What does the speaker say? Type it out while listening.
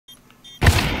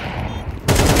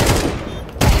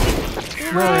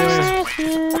West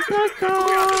is a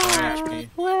god.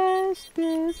 West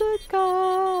is a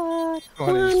god.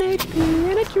 1 HP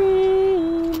and a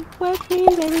dream. West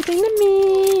means everything to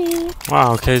me.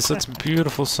 Wow, okay, so that's a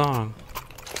beautiful song.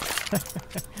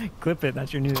 Clip it,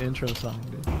 that's your new intro song,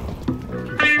 dude.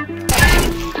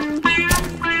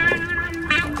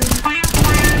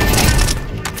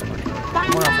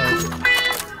 More outside.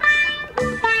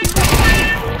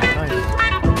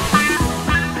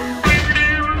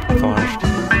 Flashed.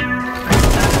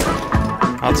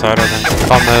 Outside, I think.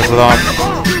 Thumb is up.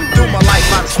 Through my life,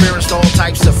 I've experienced all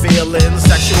types of feelings.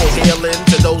 Sexual healing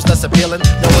to those less appealing.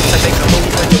 Knowing to make a move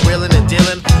when you're wheeling and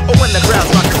dealing. Or when the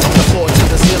crowd's rocking from the floor to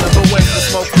the ceiling. But when the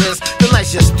smoke clears, the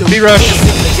lights just do. B-Rush. Can't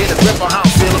seem to get a grip on how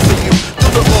I'm feeling for you.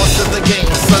 Through the course of the game,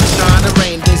 sunshine and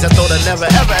rain days, I thought I'd never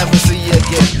ever see you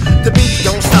again. The beat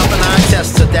don't stop and I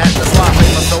attest to that. That's why I lay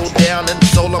my soul down and the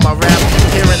soul of my rap.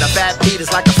 Hearing a fat beat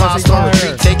is like a 5-star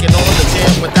retreat. Taking on the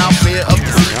jam without fear of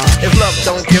defeat. If love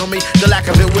don't kill me, the lack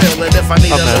of it will. And if I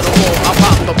need a little more, I'll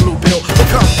pop a blue pill.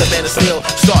 Become the man of steel.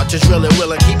 Start just really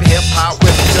willing. Keep hip hop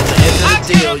with me till the end of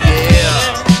the deal.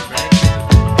 Yeah.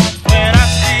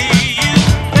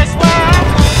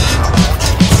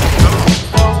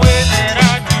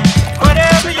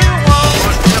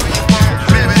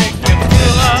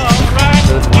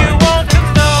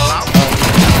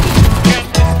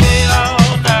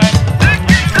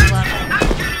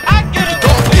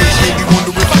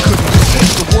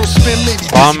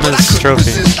 Bomb is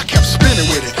trophy. I kept spinning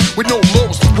with it, with no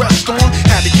lows to rest on.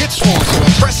 Had to get strong, so I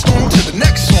pressed on to the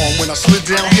next song. When I slid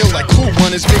downhill like Cool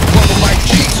Runners, big brother like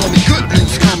G's on me. Good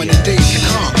news coming in days to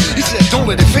come. He said, don't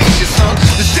let it phase you, son.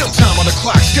 There's still time on the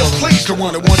clock, still plays to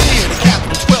run it once here. The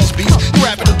capital 12's beats,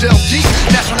 grab it or delve deep.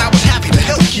 That's when I was happy to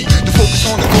help keep the focus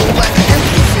on the goal like the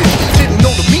empty field. Didn't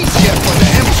know the means yet, but the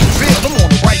M's revealed. I'm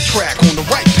on the right track, on the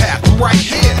right path, I'm right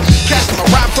here. Casting my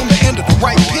ride from the end of the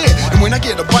right pier. And when I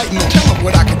get a bite, no telling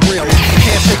what I can reel.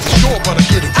 Can't take the shore, but I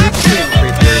get a good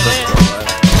feeling.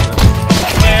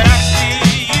 When I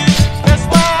see you, that's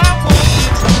why I want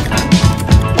you.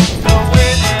 The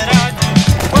way that I do,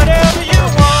 whatever you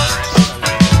want,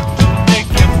 make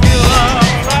you feel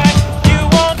alright. You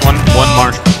want to know. One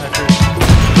mark.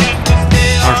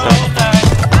 Mark that.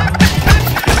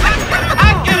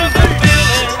 I get a good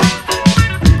feeling.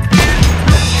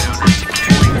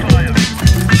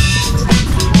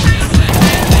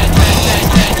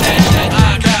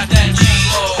 I got that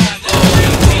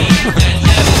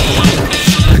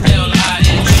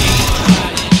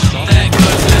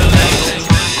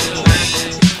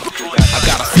I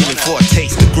got a feeling for a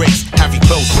taste of grace. Have you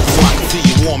close so I can feel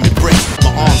your warm embrace.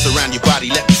 My arms around your body,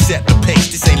 let me set the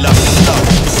pace. This ain't love, it's love.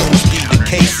 So must be the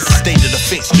case. It's a state of the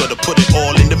fixture to put it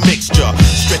all in the mixture.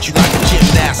 Stretch you like a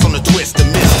gymnast on a twist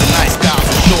and miss. The nice guy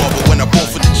for sure, but when I go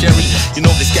for the cherry, you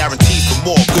know there's guaranteed for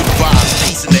more good vibes.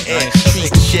 Peace in the air,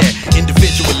 trees to share.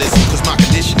 Individualism, cause my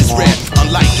condition is rare.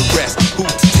 Unlike the rest, who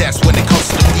to test when it comes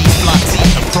to the beat, fly tea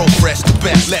and pro fresh the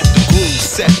best. Let the groove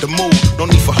set the mood. No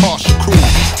need for harsh or cruel.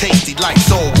 Tasty like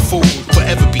soul food.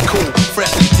 Forever be cool.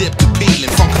 Freshly dipped appealing.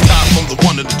 Funk alive from the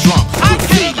one of the drum. Good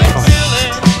feeling.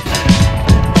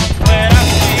 When I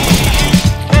see you,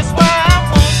 that's why I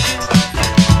want you.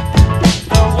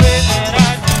 The way that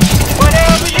I do,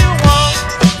 whatever you want,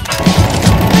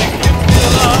 make you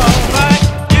feel alright.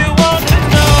 You want to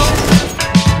know,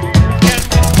 can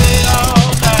we stay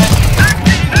all night?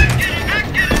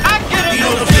 I get a You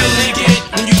know the feeling you get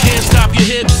when you can't stop your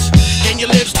hips and your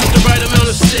lips took the right amount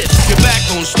of sips. Your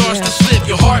backbone starts to slip,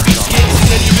 your heartbeat skips, and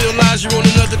then you realize you're on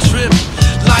another trip.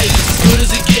 Life is as good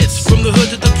as it gets, from the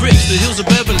hood to the bricks, the hills of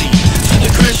Beverly to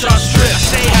the Crenshaw Strip.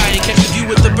 Stay high and catch a view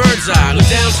with the bird's eye. Look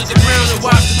down to the ground and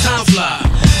watch the time fly.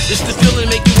 It's the feeling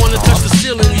make you wanna touch the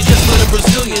ceiling. You just met a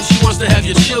Brazilian, she wants to have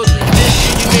your children. This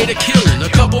year you made a killing, a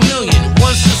couple million.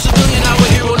 Once a civilian, now a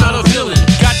hero, not a villain.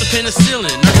 Got the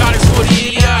penicillin, narcotics for the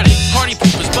idiotic. Party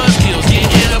poopers, buzzkills, getting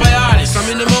antibiotics. I'm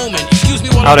in the moment, excuse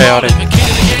me while I'm Howdy. calling. A king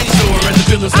in the candy store and the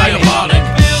villain's diabolic.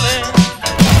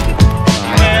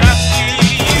 when I see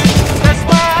you, that's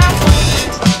why I want you.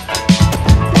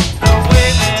 The way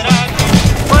that I do,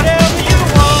 whatever you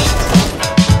want,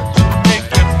 make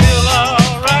you feel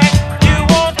alright. You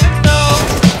want to know,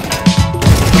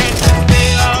 can you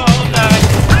stay all night?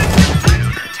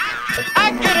 I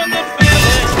get a good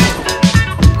feeling.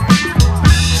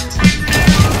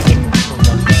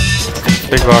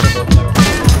 Big box.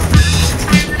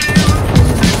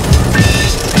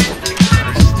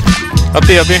 Up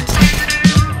B, up B.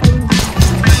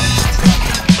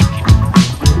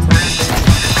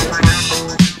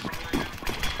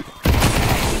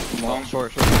 Long,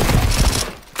 short.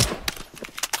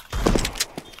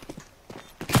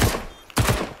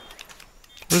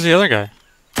 Where's the other guy?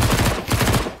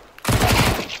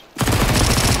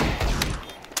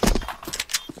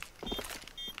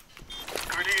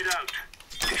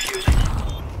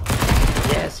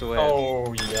 Yes, Wes.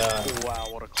 Oh yeah. Wow,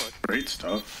 what a clip. Great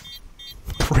stuff.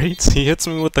 Great. He hits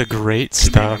me with the great 2v1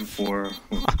 stuff. 4,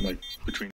 like between